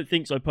knows? I don't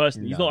think so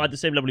personally. No. He's not at the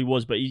same level he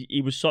was, but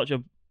he was such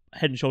a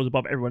head and shoulders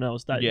above everyone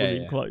else that wasn't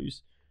even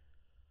close.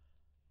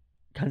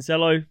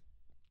 Cancelo,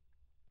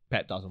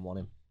 Pep doesn't want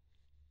him.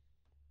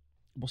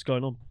 What's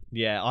going on?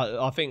 Yeah,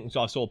 I think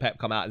so. I saw Pep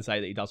come out and say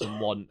that he doesn't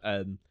want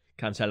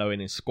Cancelo in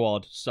his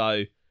squad.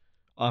 So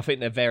I think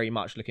they're very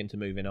much looking to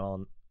moving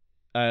on.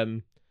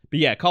 But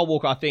yeah, Kyle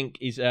Walker, I think,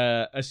 is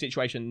a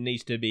situation that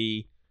needs to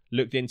be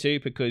looked into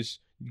because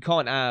you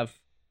can't have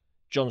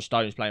John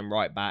Stones playing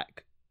right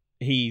back.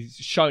 He's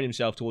shown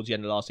himself towards the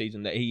end of last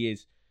season that he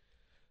is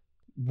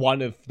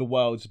one of the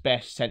world's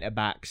best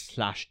centre-backs /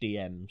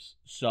 DMs.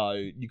 So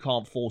you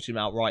can't force him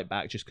out right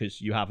back just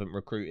because you haven't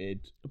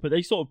recruited. But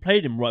they sort of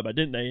played him right back,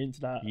 didn't they,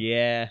 into that?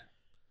 Yeah.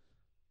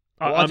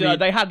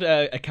 They had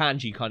a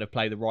Kanji kind of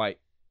play the right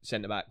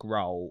centre-back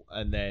role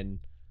and then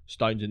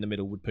Stones in the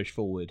middle would push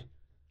forward.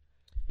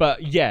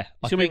 But yeah,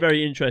 it's going to be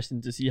very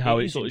interesting to see how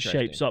it sort of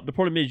shapes up. The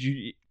problem is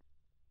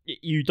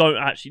you don't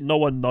actually, no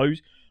one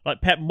knows.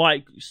 Like Pep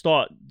might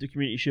start the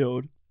Community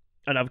Shield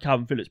and have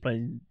Calvin Phillips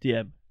playing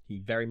DM. He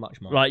very much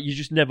might. Like you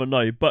just never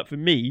know. But for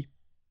me,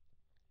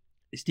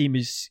 this team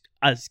is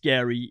as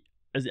scary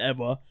as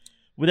ever.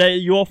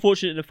 You are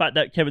fortunate in the fact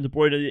that Kevin De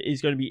Bruyne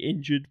is going to be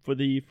injured for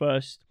the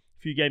first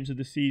few games of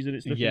the season.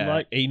 It's looking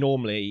like he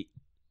normally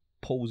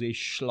pulls his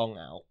schlong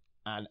out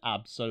and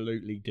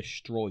absolutely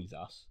destroys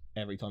us.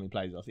 Every time he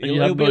plays us,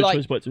 he'll be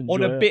like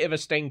on a bit of a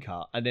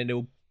stinker, and then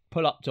he'll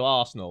pull up to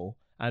Arsenal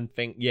and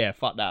think, "Yeah,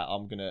 fuck that,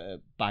 I'm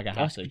gonna bag a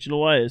hat." Do you know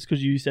why? It's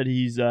because you said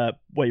he's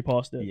way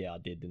past it. Yeah, I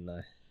did, didn't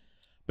I?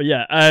 But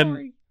yeah,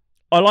 I'm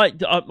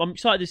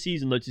excited this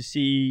season though to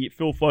see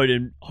Phil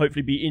Foden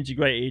hopefully be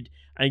integrated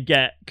and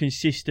get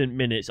consistent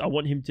minutes. I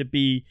want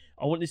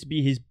this to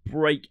be his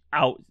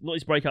breakout, not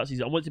his breakout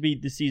season. I want it to be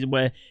the season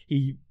where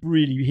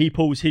he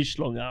pulls his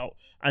schlong out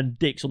and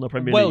dicks on the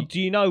Premier League. Well, do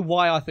you know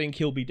why I think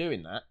he'll be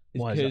doing that?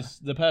 Because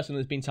the person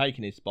that's been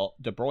taking his spot,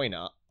 De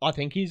Bruyne, I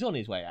think he's on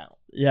his way out.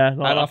 Yeah.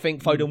 And I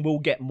think Foden will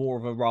get more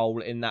of a role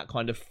in that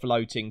kind of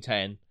floating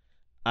 10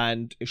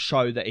 and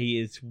show that he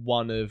is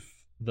one of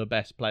the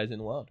best players in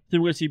the world. I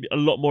think we're going to see a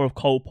lot more of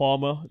Cole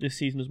Palmer this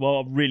season as well.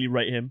 I really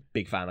rate him.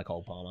 Big fan of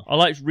Cole Palmer. I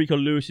liked Rico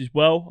Lewis as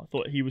well. I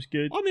thought he was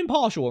good. I'm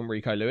impartial on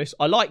Rico Lewis.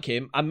 I like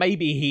him, and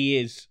maybe he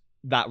is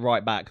that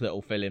right back that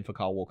will fill in for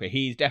Kyle Walker.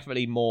 He's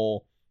definitely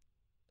more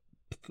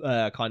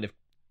kind of...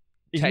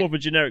 He's more of a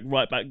generic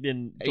right back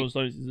than John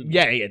Stones, isn't he?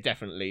 Yeah,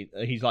 definitely.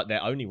 He's like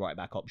their only right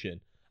back option.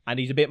 And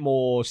he's a bit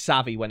more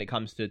savvy when it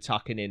comes to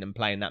tucking in and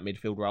playing that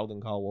midfield role than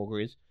Kyle Walker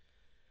is.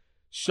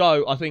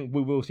 So I think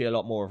we will see a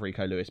lot more of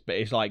Rico Lewis, but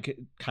it's like,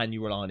 can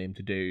you rely on him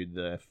to do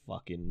the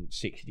fucking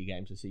 60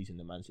 games a season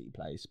that Man City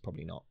plays?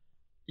 Probably not.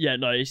 Yeah,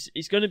 no,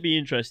 it's going to be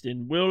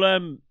interesting. We'll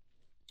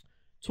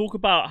talk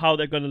about how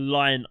they're going to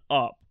line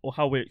up, or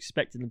how we're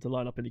expecting them to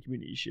line up in the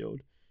Community Shield.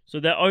 So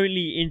their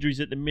only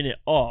injuries at the minute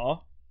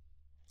are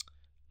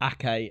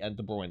Ake and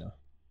De Bruyne.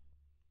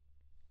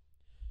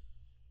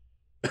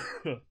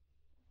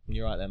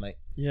 You're right there, mate.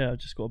 Yeah, I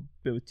just got a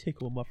bit of a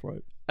tickle in my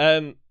throat.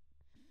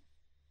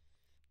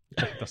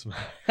 Doesn't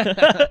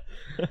matter.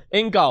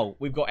 In goal,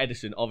 we've got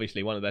Edison,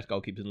 obviously one of the best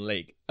goalkeepers in the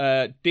league.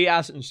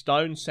 Diaz and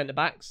Stones, centre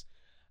backs,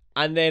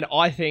 and then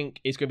I think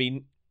it's going to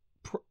be.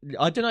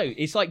 I don't know.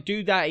 It's like,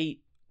 do they?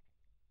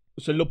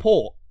 So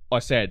Laporte, I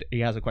said he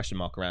has a question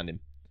mark around him.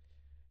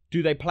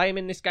 Do they play him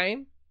in this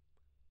game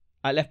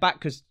at left back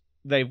because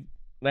they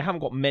haven't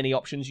got many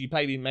options? You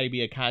play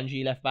maybe a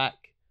Kanji left back,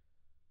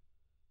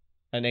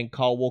 and then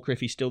Kyle Walker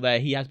if he's still there.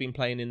 He has been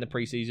playing in the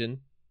preseason,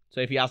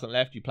 so if he hasn't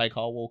left, you play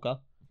Kyle Walker.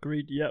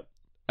 Agreed. Yep.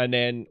 And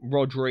then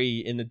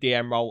Rodri in the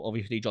DM role.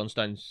 Obviously, John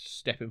Stone's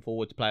stepping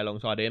forward to play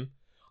alongside him.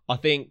 I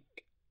think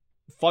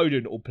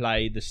Foden will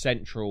play the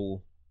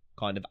central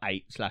kind of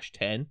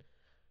 8/10.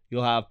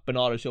 You'll have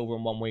Bernardo Silva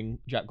on one wing,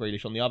 Jack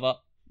Grealish on the other.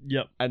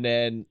 Yep. And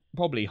then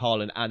probably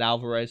Haaland and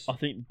Alvarez. I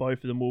think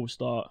both of them will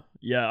start.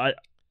 Yeah,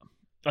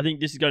 I think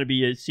this is going to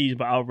be a season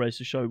for Alvarez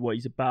to show what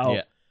he's about.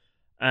 Yeah.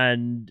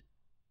 And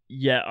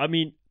yeah, I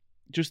mean,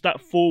 just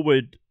that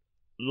forward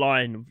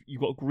line,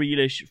 you've got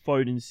Grealish,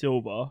 Foden,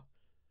 Silva.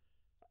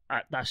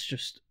 That's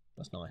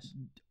nice.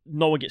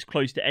 No one gets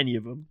close to any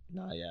of them.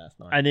 No, yeah, that's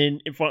nice. And then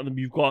in front of them,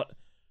 you've got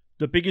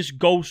the biggest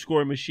goal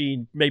scoring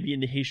machine maybe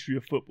in the history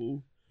of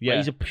football. Yeah. Like,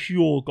 he's a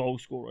pure goal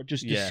scorer,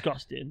 just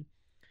disgusting.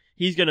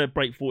 He's going to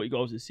break 40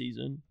 goals this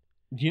season.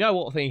 Do you know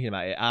what, thinking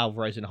about it,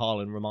 Alvarez and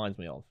Haaland reminds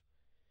me of?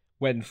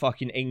 When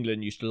fucking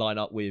England used to line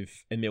up with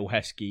Emil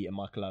Heskey and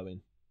Michael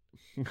Owen.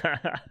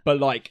 But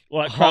like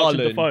Crouch and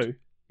Haaland, Defoe.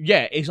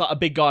 yeah, it's like a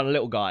big guy and a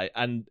little guy,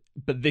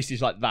 but this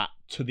is like that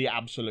to the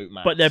absolute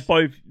max. But they're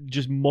both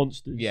just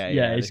monsters.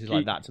 Yeah, this is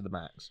like that to the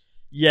max.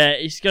 Yeah,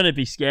 it's going to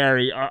be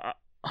scary.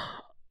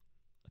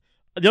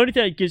 The only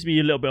thing that gives me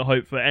a little bit of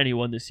hope for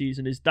anyone this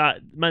season is that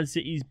Man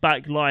City's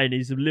back line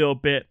is a little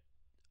bit...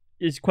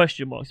 There's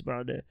question marks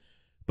around it.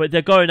 But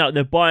they're going out and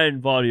they're buying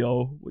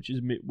Vardio, which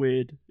is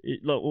weird.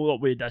 Not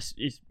weird,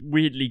 it's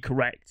weirdly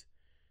correct.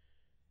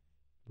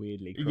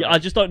 Weirdly correct. Yeah, I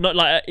just don't know.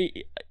 Like,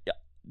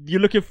 you're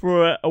looking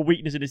for a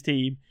weakness in this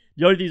team.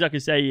 The only things I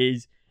can say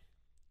is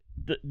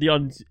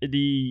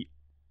the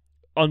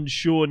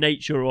unsure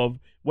nature of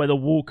whether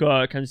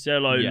Walker,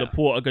 Cancelo,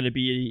 Laporte are going to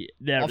be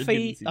there.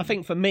 I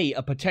think for me,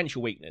 a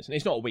potential weakness, and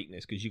it's not a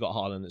weakness because you got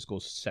Haaland that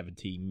scores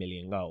 70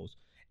 million goals,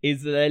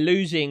 is that they're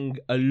losing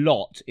a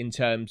lot in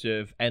terms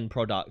of end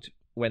product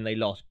when they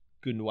lost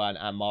Gundogan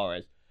and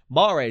Mahrez.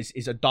 Mahrez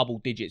is a double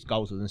digits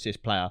goals and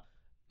assist player.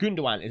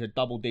 Gundogan is a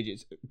double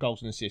digits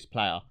goals and assist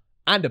player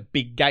and a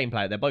big game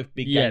player. They're both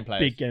big game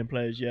players. Big game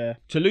players, yeah.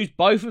 To lose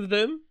both of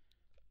them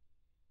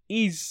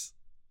is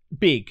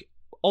big.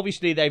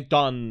 Obviously, they've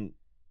done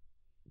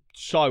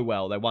so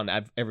well. They won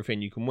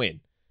everything you can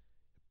win.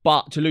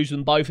 But to lose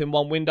them both in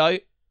one window,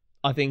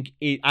 I think,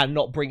 and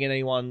not bringing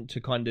anyone to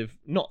kind of...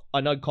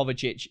 I know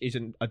Kovacic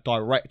isn't a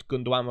direct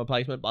Gundogan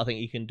replacement, but I think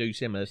he can do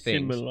similar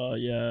things. Similar,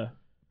 yeah.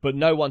 But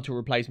no one to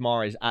replace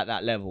Mahrez at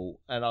that level.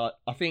 And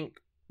I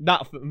think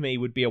that, for me,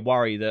 would be a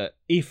worry that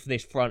if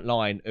this front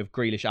line of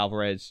Grealish,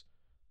 Alvarez,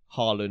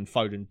 Haaland,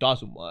 Foden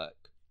doesn't work,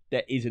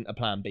 there isn't a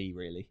plan B,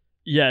 really.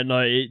 Yeah,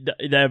 no,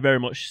 they're very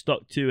much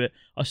stuck to it.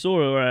 I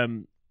saw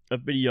a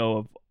video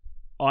of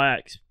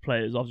Ajax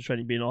players after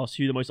training being asked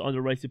who the most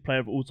underrated player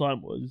of all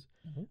time was,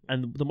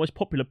 and the most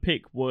popular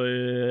pick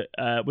was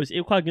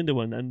Ilkay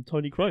Gundogan and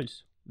Toni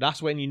Kroos.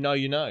 That's when you know.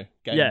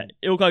 Yeah,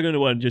 Ilkay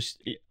Gundogan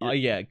just...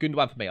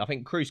 Gundogan for me. I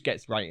think Kroos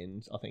gets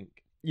ratings, I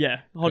think. Yeah,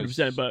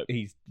 100%, but...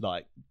 He's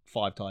like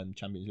 5-time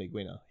Champions League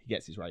winner. He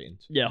gets his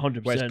ratings. Yeah,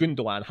 100%. Whereas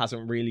Gundogan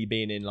hasn't really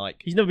been in like...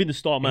 He's never been the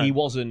star man. He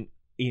wasn't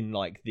in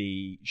like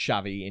the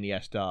Xavi,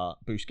 Iniesta,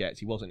 Busquets.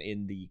 He wasn't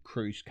in the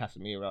Kroos,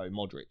 Casemiro,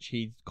 Modric.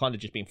 He's kind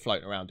of just been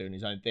floating around doing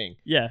his own thing.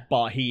 Yeah.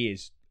 But he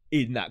is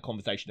in that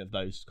conversation of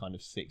those kind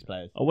of six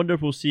players. I wonder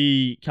if we'll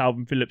see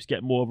Calvin Phillips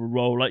get more of a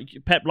role. Like,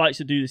 Pep likes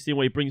to do this thing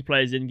where he brings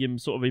players in, give them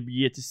sort of a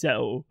year to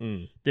settle.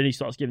 Then he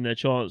starts giving them a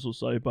chance or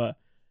so. But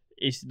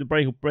it's the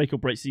break or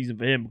break season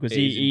for him because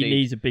he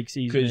needs a big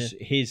season. Because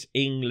his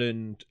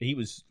England, he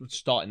was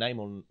starting name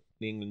on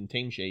the England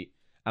team sheet.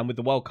 And with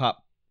the World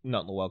Cup,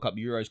 not the World Cup,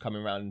 Euros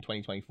coming around in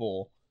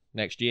 2024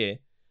 next year,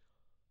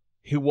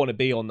 he'll want to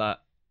be on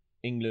that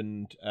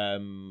England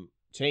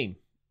team.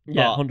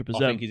 Yeah, but 100%.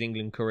 I think his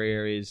England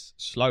career is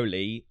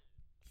slowly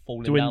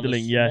falling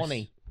dwindling, down the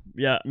Swanee.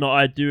 Yeah, no,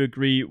 I do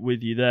agree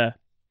with you there.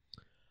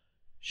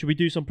 Should we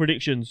do some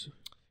predictions?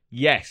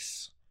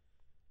 Yes.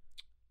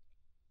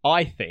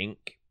 I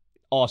think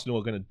Arsenal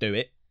are going to do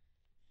it.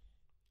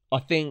 I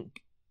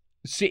think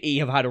City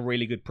have had a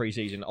really good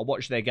pre-season. I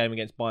watched their game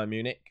against Bayern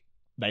Munich.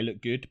 They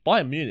look good.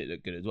 Bayern Munich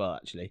look good as well,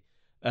 actually.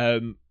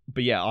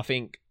 But yeah, I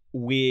think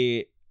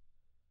we're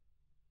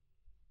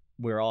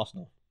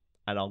Arsenal.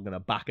 And I'm going to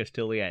back us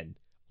till the end.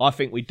 I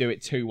think we do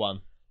it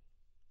 2-1.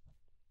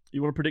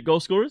 You want to predict goal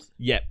scorers?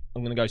 Yep.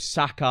 I'm going to go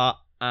Saka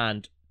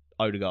and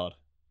Odegaard.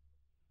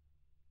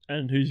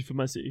 And who's for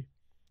Man City?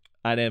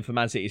 And then for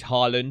Man City is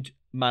Haaland.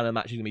 Man of the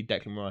match is going to be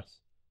Declan Rice.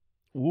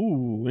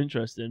 Ooh,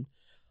 interesting.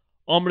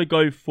 I'm going to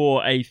go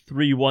for a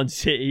 3-1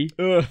 City.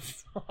 Oh,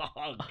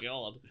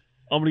 God.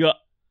 I'm going to go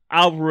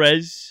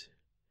Alvarez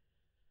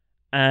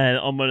and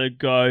I'm gonna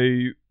go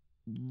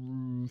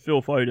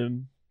Phil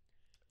Foden.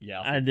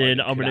 Yeah, and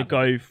then I'm gonna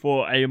go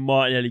for a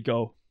Martinelli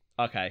goal.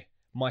 Okay.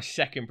 My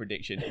second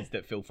prediction is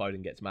that Phil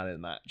Foden gets man of the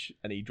match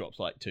and he drops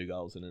like 2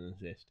 goals and an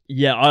assist.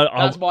 Yeah,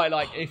 that's my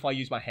if I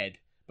use my head,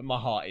 but my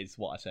heart is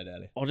what I said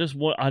earlier. I just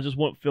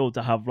want Phil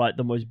to have like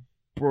the most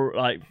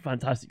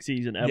fantastic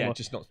season ever. Yeah,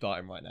 just not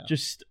starting right now.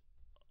 So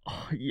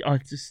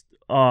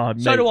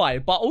do I,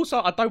 but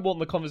also I don't want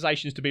the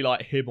conversations to be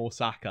like him or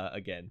Saka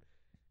again.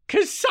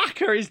 Because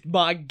Saka is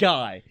my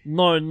guy.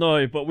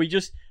 No, but we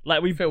just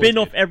we've been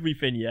off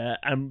everything, yeah,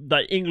 and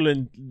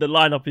England, the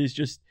lineup is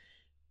just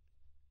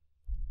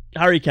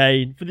Harry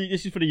Kane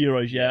this is for the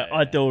Euros, yeah.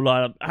 Ideal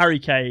lineup. Harry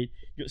Kane,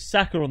 you got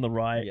Saka on the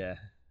right. Yeah.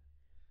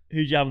 Who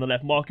do you have on the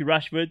left? Marcus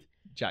Rashford,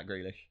 Jack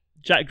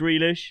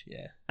Grealish.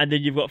 Yeah. And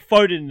then you've got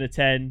Foden in the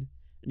 10, and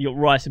you got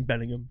Rice and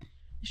Bellingham.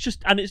 It's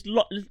just, and it's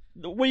what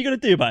are you gonna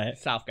do about it?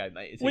 Southgate,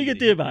 mate. What are you gonna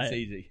do about it?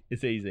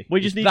 It's easy. We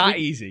just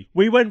easy.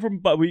 We went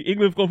from,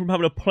 England have gone from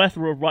having a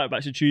plethora of right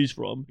backs to choose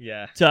from,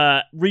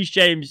 to Reece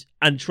James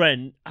and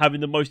Trent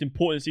having the most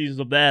important seasons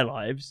of their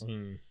lives,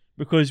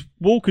 because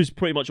Walker's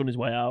pretty much on his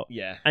way out.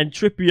 Yeah. And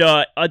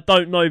Trippier, I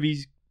don't know if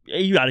he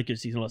had a good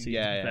season last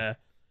season, to be fair,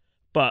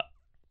 but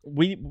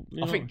I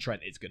think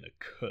Trent is going to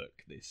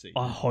cook this season.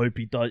 I hope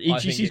he does.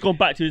 He's gone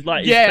back to his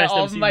best mate, I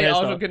was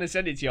going to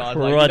send it to you. I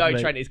was like,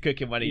 Trent is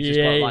cooking when he's just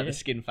got the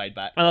skin fade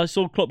back. And I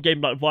saw Klopp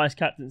gave him vice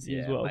captaincy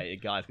as well. Mate, the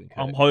guy's going to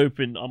cook. I'm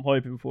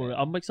hoping for it.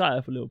 I'm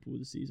excited for Liverpool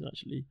this season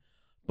actually,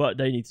 but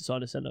they need to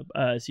sign a centre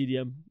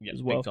CDM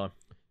as well. Big time.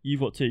 You've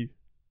got 2. You're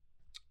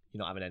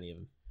not having any of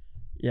them.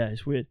 Yeah,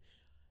 it's weird.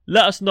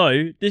 Let us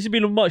know. This has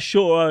been a much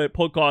shorter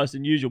podcast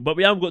than usual, but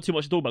we haven't got too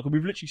much to talk about because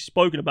we've literally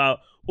spoken about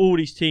all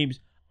these teams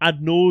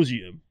ad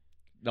nauseum.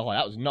 Oh,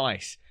 that was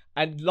nice.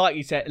 And like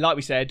we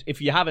said,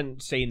 if you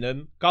haven't seen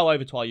them, go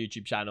over to our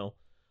YouTube channel.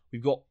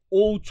 We've got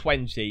all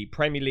 20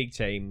 Premier League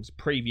teams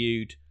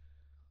previewed,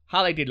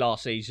 how they did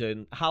last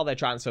season, how their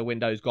transfer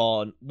window's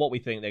gone, what we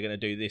think they're going to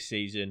do this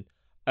season.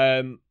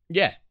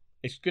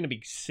 It's going to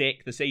be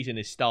sick. The season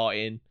is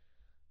starting.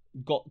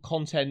 Got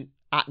content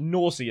ad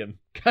nauseum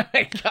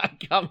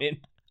coming.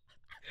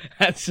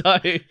 And so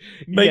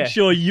make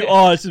sure you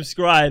are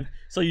subscribed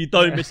so you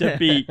don't miss a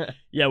beat.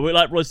 Yeah,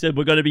 like Rod said,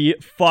 we're going to be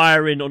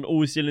firing on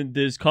all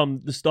cylinders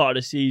come the start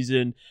of the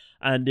season,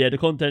 and the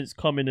content's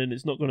coming and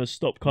it's not going to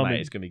stop coming.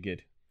 Mate, it's going to be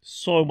good.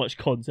 So much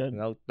content.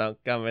 Don't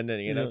come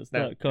in,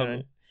 start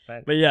coming.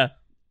 But yeah,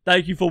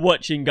 thank you for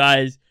watching,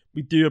 guys.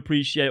 We do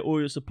appreciate all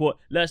your support.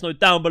 Let us know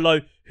down below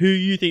who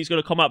you think is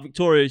going to come out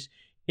victorious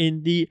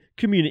in the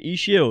Community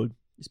Shield.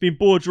 It's been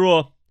Board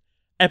Draw,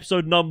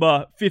 episode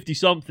number 50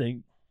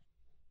 something.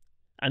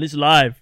 And it's live.